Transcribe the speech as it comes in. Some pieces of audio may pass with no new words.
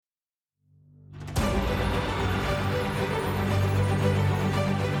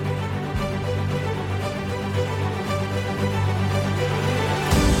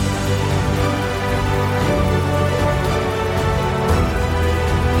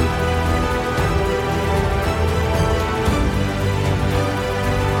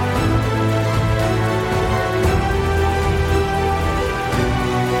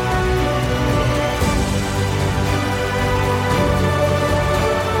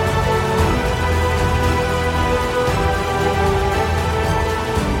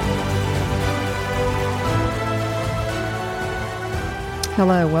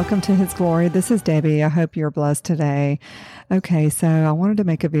Hello, welcome to His Glory. This is Debbie. I hope you're blessed today. Okay, so I wanted to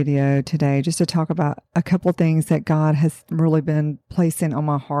make a video today just to talk about a couple things that God has really been placing on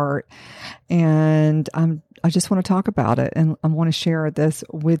my heart. And I just want to talk about it, and I want to share this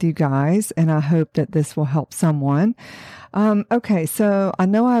with you guys, and I hope that this will help someone. Okay, so I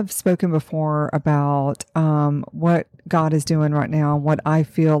know I've spoken before about what God is doing right now, what I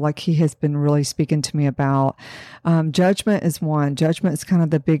feel like He has been really speaking to me about. Judgment is one. Judgment is kind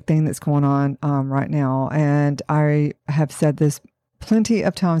of the big thing that's going on right now, and I have said this plenty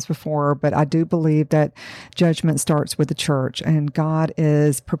of times before, but I do believe that judgment starts with the church, and God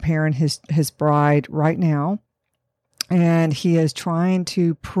is preparing His bride right now, and He is trying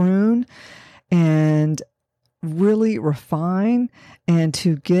to prune and really refine and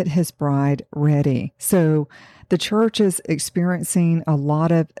to get His bride ready. So the church is experiencing a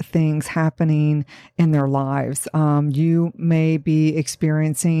lot of things happening in their lives. You may be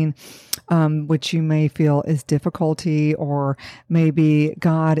experiencing which you may feel is difficulty, or maybe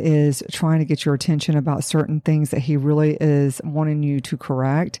God is trying to get your attention about certain things that He really is wanting you to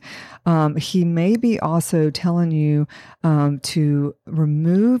correct. He may be also telling you to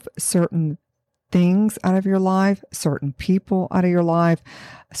remove certain things out of your life, certain people out of your life,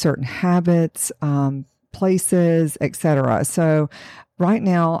 certain habits, places, etc. So right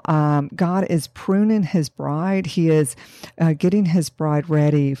now, God is pruning His bride. He is getting His bride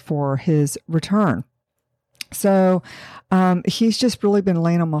ready for His return. So He's just really been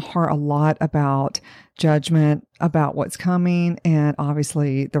laying on my heart a lot about judgment, about what's coming, and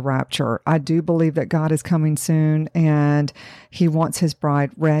obviously the rapture. I do believe that God is coming soon, and He wants His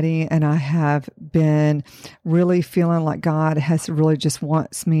bride ready. And I have been really feeling like God has really just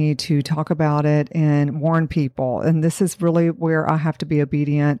wants me to talk about it and warn people. And this is really where I have to be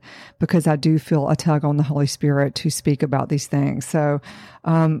obedient, because I do feel a tug on the Holy Spirit to speak about these things. So,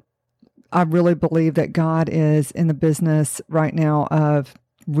 I really believe that God is in the business right now of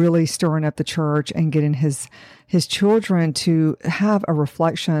really stirring up the church and getting His children to have a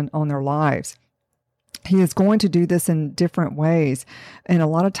reflection on their lives. He is going to do this in different ways. And a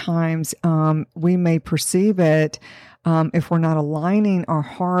lot of times we may perceive it if we're not aligning our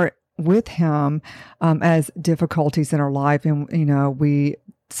heart with Him as difficulties in our life. And, we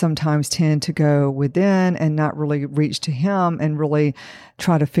sometimes tend to go within and not really reach to Him and really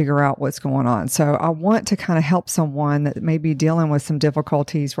try to figure out what's going on. So I want to kind of help someone that may be dealing with some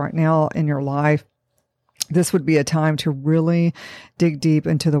difficulties right now in your life. This would be a time to really dig deep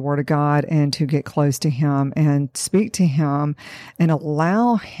into the Word of God and to get close to Him and speak to Him and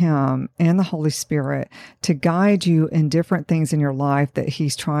allow Him and the Holy Spirit to guide you in different things in your life that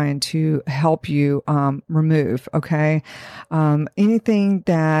He's trying to help you remove, okay? Anything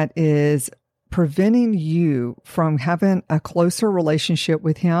that is preventing you from having a closer relationship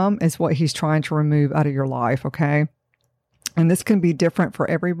with Him is what He's trying to remove out of your life, okay? And this can be different for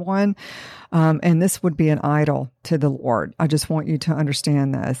everyone. And this would be an idol to the Lord. I just want you to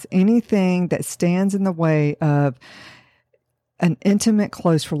understand this. Anything that stands in the way of an intimate,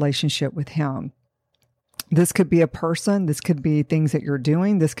 close relationship with Him. This could be a person. This could be things that you're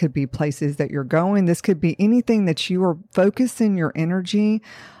doing. This could be places that you're going. This could be anything that you are focusing your energy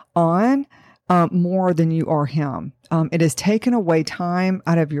on more than you are Him. It has taken away time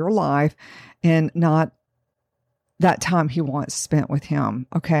out of your life and not that time He wants spent with Him,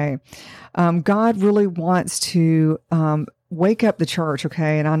 okay? God really wants to wake up the church,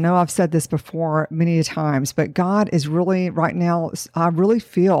 okay? And I know I've said this before many times, but God is really, right now, I really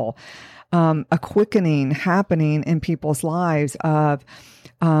feel a quickening happening in people's lives of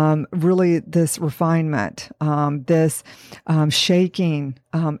really this refinement, this shaking,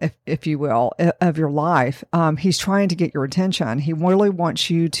 if you will, of your life. He's trying to get your attention. He really wants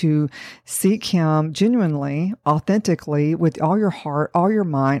you to seek Him genuinely, authentically, with all your heart, all your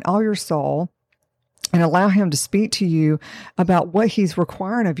mind, all your soul, and allow Him to speak to you about what He's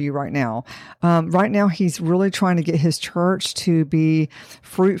requiring of you right now. Right now, He's really trying to get His church to be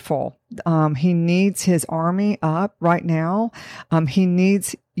fruitful. He needs His army up right now. He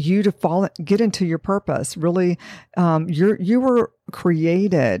needs you to get into your purpose. Really, you were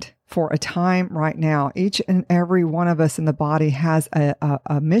created for a time right now. Each and every one of us in the body has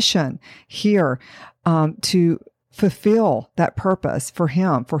a mission here to fulfill that purpose for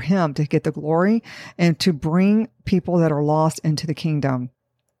Him to get the glory and to bring people that are lost into the kingdom.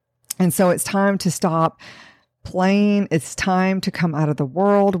 And so it's time to stop playing. It's time to come out of the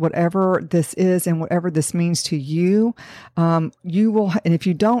world, whatever this is and whatever this means to you. You will, and if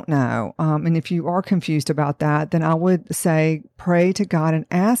you don't know, and if you are confused about that, then I would say pray to God and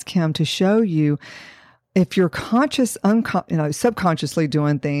ask Him to show you if you're subconsciously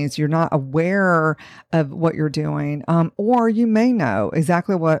doing things, you're not aware of what you're doing, or you may know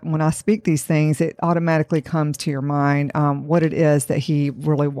exactly when I speak these things, it automatically comes to your mind, what it is that he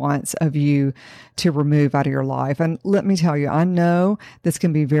really wants of you to remove out of your life. And let me tell you, I know this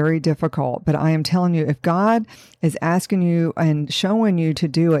can be very difficult, but I am telling you, if God is asking you and showing you to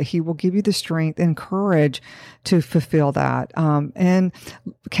do it, he will give you the strength and courage to fulfill that. And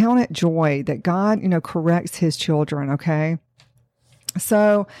count it joy that God, corrects his children. Okay.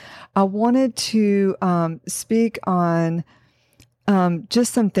 So I wanted to speak on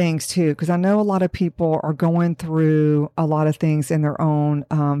just some things too, because I know a lot of people are going through a lot of things in their own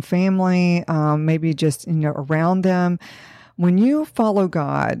family, maybe just, around them. When you follow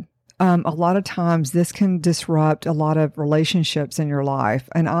God, a lot of times this can disrupt a lot of relationships in your life.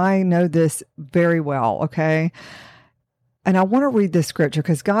 And I know this very well. Okay. And I want to read this scripture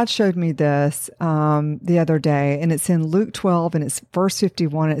because God showed me this the other day, and it's in Luke 12 and it's verse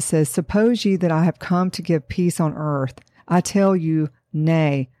 51. It says, "Suppose ye that I have come to give peace on earth. I tell you,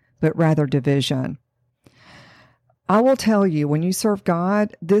 nay, but rather division." I will tell you, when you serve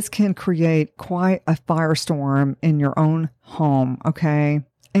God, this can create quite a firestorm in your own home, okay?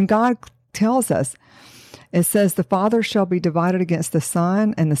 And God tells us, it says, "The father shall be divided against the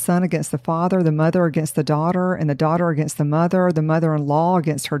son, and the son against the father, the mother against the daughter, and the daughter against the mother-in-law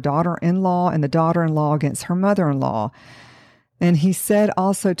against her daughter-in-law, and the daughter-in-law against her mother-in-law." And he said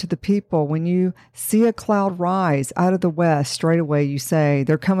also to the people, "When you see a cloud rise out of the west, straightway you say,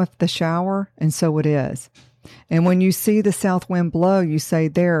 There cometh the shower, and so it is. And when you see the south wind blow, you say,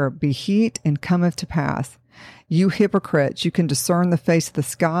 There be heat, and cometh to pass. You hypocrites, you can discern the face of the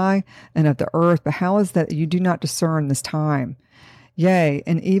sky and of the earth, but how is that you do not discern this time? Yea,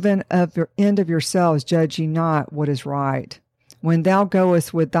 and even of your end of yourselves judge ye not what is right. When thou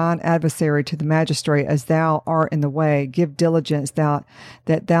goest with thine adversary to the magistrate, as thou art in the way, give diligence that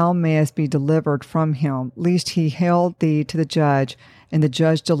thou mayest be delivered from him, lest he hale thee to the judge, and the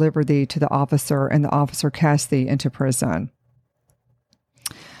judge deliver thee to the officer, and the officer cast thee into prison."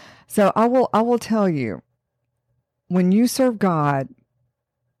 So I will tell you, when you serve God,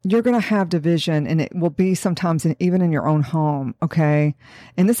 you're going to have division, and it will be sometimes even in your own home, okay?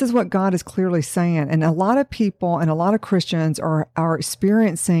 And this is what God is clearly saying. And a lot of people and a lot of Christians are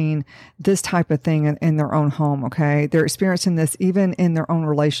experiencing this type of thing in their own home, okay? They're experiencing this even in their own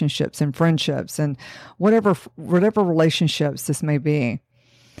relationships and friendships and whatever relationships this may be.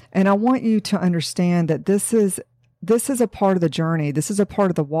 And I want you to understand that this is a part of the journey. This is a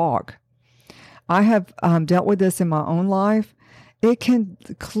part of the walk. I have dealt with this in my own life. It can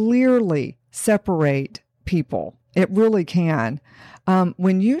clearly separate people. It really can.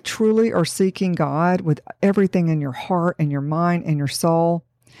 When you truly are seeking God with everything in your heart and your mind and your soul,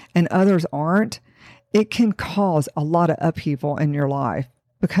 and others aren't, it can cause a lot of upheaval in your life.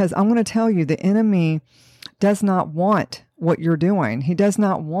 Because I'm going to tell you, the enemy does not want what you're doing. He does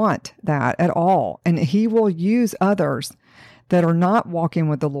not want that at all. And he will use others that are not walking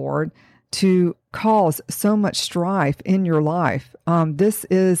with the Lord to cause so much strife in your life. This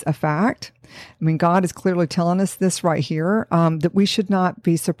is a fact. I mean, God is clearly telling us this right here, that we should not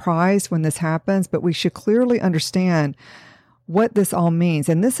be surprised when this happens, but we should clearly understand what this all means.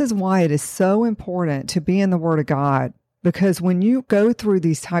 And this is why it is so important to be in the Word of God, because when you go through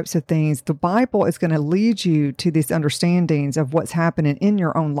these types of things, the Bible is going to lead you to these understandings of what's happening in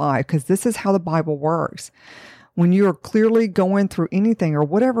your own life, because this is how the Bible works. When you're clearly going through anything or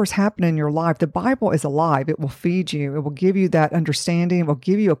whatever's happening in your life, the Bible is alive. It will feed you. It will give you that understanding. It will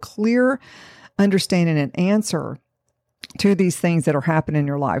give you a clear understanding and answer to these things that are happening in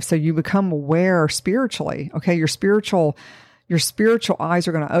your life. So you become aware spiritually. Okay, your spiritual eyes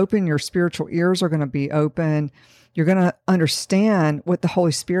are going to open. Your spiritual ears are going to be open. You're going to understand what the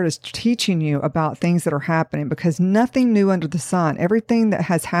Holy Spirit is teaching you about things that are happening, because nothing new under the sun. Everything that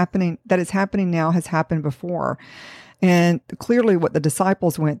is happening now has happened before. And clearly what the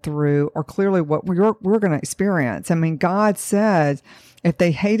disciples went through, or clearly what we're going to experience. I mean, God said, if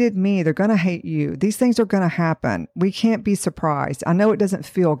they hated me, they're going to hate you. These things are going to happen. We can't be surprised. I know it doesn't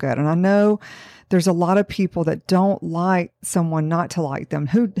feel good. And I know there's a lot of people that don't like someone not to like them.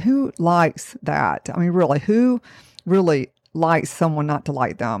 Who likes that? I mean, really, who really likes someone not to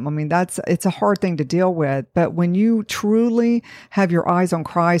like them? I mean, it's a hard thing to deal with. But when you truly have your eyes on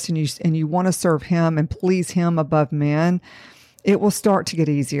Christ and you want to serve him and please him above men, it will start to get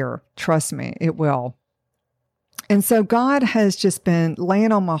easier. Trust me, it will. And so God has just been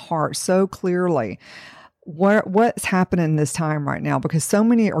laying on my heart so clearly what's happening in this time right now, because so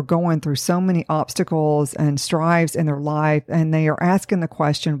many are going through so many obstacles and strives in their life, and they are asking the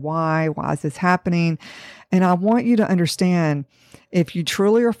question, why is this happening? And I want you to understand, if you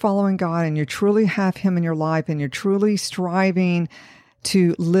truly are following God and you truly have Him in your life and you're truly striving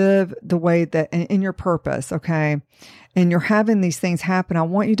to live the way that in your purpose, okay, and you're having these things happen, I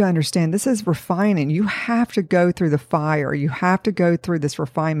want you to understand this is refining. You have to go through the fire. You have to go through this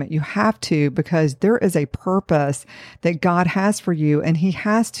refinement. You have to, because there is a purpose that God has for you, and He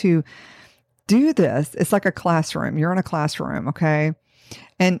has to do this. It's like a classroom. You're in a classroom, okay?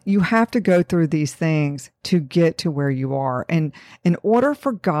 And you have to go through these things to get to where you are. And in order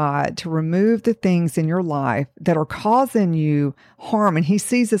for God to remove the things in your life that are causing you harm, and He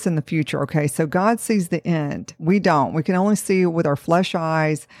sees this in the future, okay? So God sees the end. We don't. We can only see it with our flesh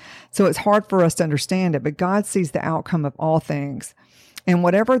eyes. So it's hard for us to understand it, but God sees the outcome of all things. And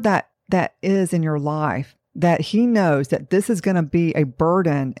whatever that is in your life, that He knows that this is going to be a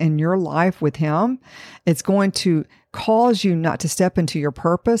burden in your life with Him. It's going to cause you not to step into your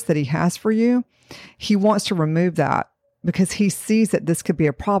purpose that He has for you. He wants to remove that because He sees that this could be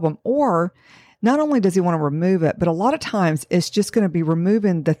a problem. Or not only does He want to remove it, but a lot of times it's just going to be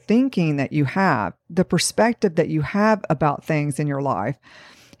removing the thinking that you have, the perspective that you have about things in your life.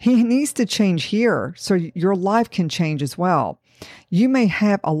 He needs to change here so your life can change as well. You may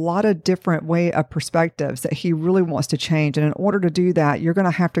have a lot of different way of perspectives that He really wants to change. And in order to do that, you're going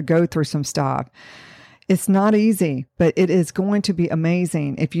to have to go through some stuff. It's not easy, but it is going to be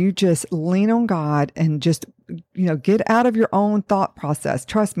amazing if you just lean on God and just, get out of your own thought process.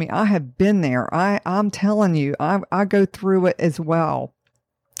 Trust me, I have been there. I'm telling you, I go through it as well.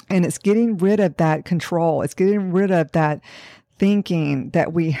 And it's getting rid of that control. It's getting rid of that thinking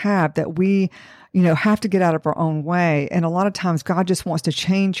that we have, that we have to get out of our own way. And a lot of times God just wants to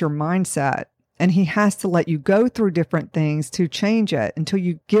change your mindset, and He has to let you go through different things to change it until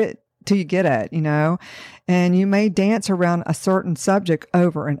you get it, and you may dance around a certain subject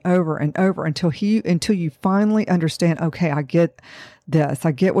over and over and over until you finally understand, okay, I get this.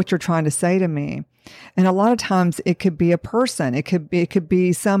 I get what you're trying to say to me. And a lot of times it could be a person. It could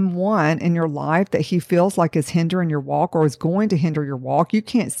be someone in your life that He feels like is hindering your walk or is going to hinder your walk. You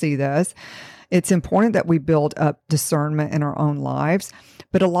can't see this. It's important that we build up discernment in our own lives.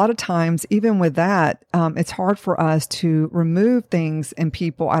 But a lot of times, even with that, it's hard for us to remove things and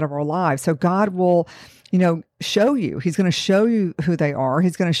people out of our lives. So God will, show you. He's going to show you who they are.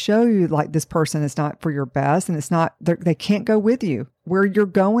 He's going to show you, like, this person is not for your best, and it's not, they can't go with you. Where you're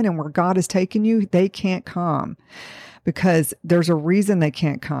going and where God is taking you, they can't come. Because there's a reason they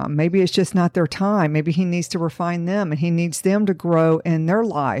can't come. Maybe it's just not their time. Maybe He needs to refine them, and He needs them to grow in their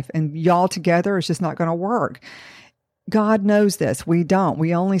life, and y'all together is just not going to work. God knows this. We don't.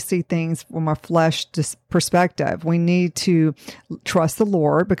 We only see things from a flesh perspective. We need to trust the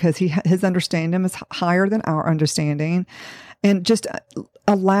Lord because His understanding is higher than our understanding, and just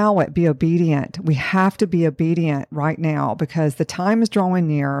allow it. Be obedient. We have to be obedient right now because the time is drawing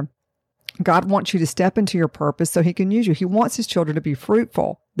near. God wants you to step into your purpose so He can use you. He wants His children to be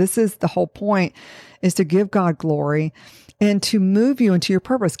fruitful. This is the whole point, is to give God glory and to move you into your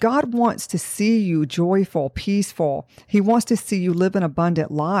purpose. God wants to see you joyful, peaceful. He wants to see you live an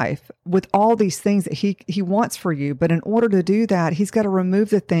abundant life with all these things that He wants for you. But in order to do that, He's got to remove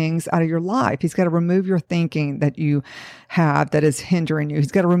the things out of your life. He's got to remove your thinking that you have that is hindering you.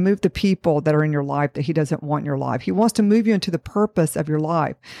 He's got to remove the people that are in your life that He doesn't want in your life. He wants to move you into the purpose of your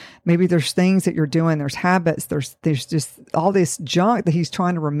life. Maybe there's things that you're doing, there's habits, there's just all this junk that He's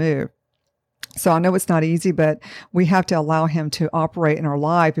trying to remove. So I know it's not easy, but we have to allow Him to operate in our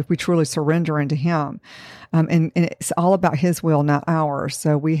life if we truly surrender into Him. And it's all about His will, not ours.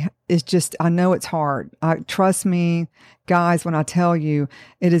 So I know it's hard. Trust me, guys, when I tell you,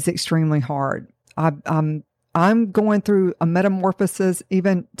 it is extremely hard. I'm going through a metamorphosis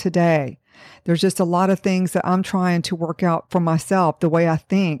even today. There's just a lot of things that I'm trying to work out for myself, the way I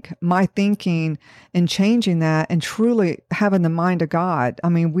think, my thinking, and changing that and truly having the mind of God. I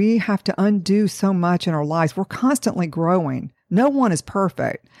mean, we have to undo so much in our lives. We're constantly growing. No one is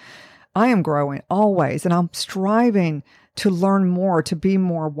perfect. I am growing always, and I'm striving to learn more, to be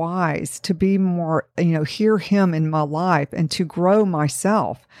more wise, to be more, hear Him in my life and to grow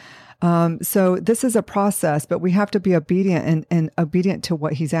myself. So this is a process, but we have to be obedient and obedient to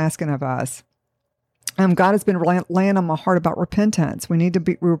what He's asking of us. God has been laying on my heart about repentance. We need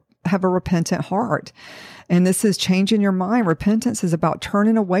to have a repentant heart. And this is changing your mind. Repentance is about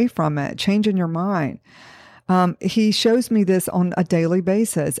turning away from it, changing your mind. He shows me this on a daily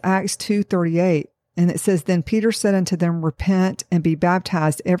basis. Acts 2:38 And it says, then Peter said unto them, repent and be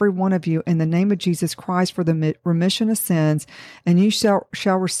baptized, every one of you, in the name of Jesus Christ for the remission of sins, and you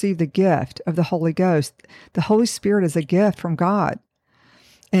shall receive the gift of the Holy Ghost. The Holy Spirit is a gift from God.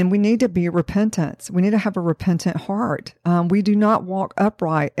 And we need to be repentant. We need to have a repentant heart. We do not walk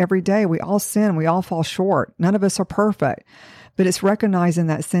upright every day. We all sin. We all fall short. None of us are perfect. But it's recognizing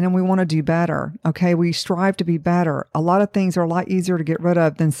that sin, and we want to do better. Okay, we strive to be better. A lot of things are a lot easier to get rid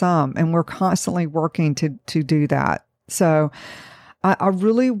of than some, and we're constantly working to do that. So I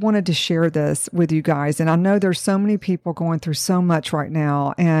really wanted to share this with you guys. And I know there's so many people going through so much right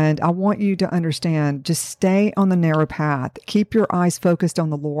now, and I want you to understand, just stay on the narrow path. Keep your eyes focused on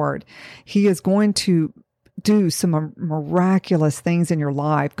the Lord. He is going to do some miraculous things in your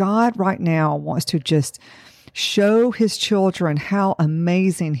life. God right now wants to just show his children how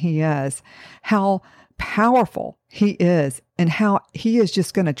amazing he is, how powerful he is, and how he is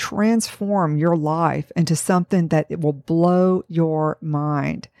just going to transform your life into something that it will blow your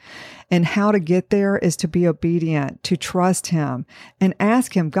mind. And how to get there is to be obedient, to trust him, and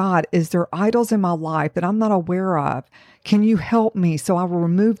ask him, God, is there idols in my life that I'm not aware of? Can you help me so I will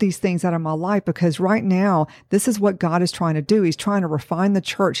remove these things out of my life? Because right now, this is what God is trying to do. He's trying to refine the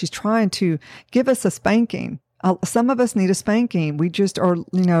church. He's trying to give us a spanking. Some of us need a spanking. We just are,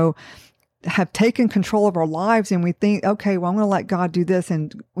 have taken control of our lives, and we think, okay, well, I'm going to let God do this.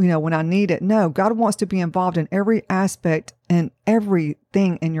 And, when I need it. No, God wants to be involved in every aspect and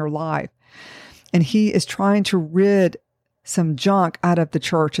everything in your life. And he is trying to rid some junk out of the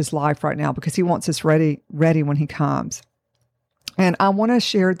church's life right now, because he wants us ready when he comes. And I want to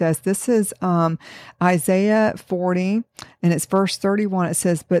share this. This is Isaiah 40, and it's verse 31. It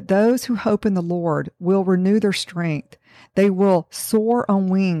says, but those who hope in the Lord will renew their strength. They will soar on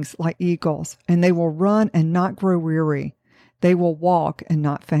wings like eagles, and they will run and not grow weary. They will walk and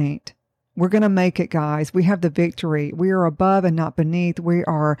not faint. We're going to make it, guys. We have the victory. We are above and not beneath. We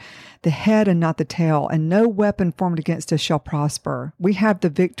are the head and not the tail, and no weapon formed against us shall prosper. We have the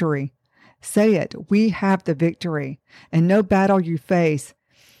victory. Say it. We have the victory, and no battle you face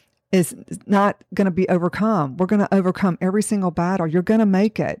is not going to be overcome. We're going to overcome every single battle. You're going to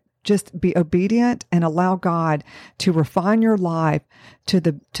make it. Just be obedient and allow God to refine your life to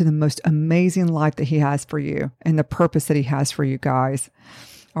the most amazing life that he has for you and the purpose that he has for you, guys.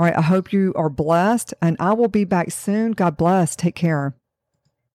 All right. I hope you are blessed, and I will be back soon. God bless. Take care.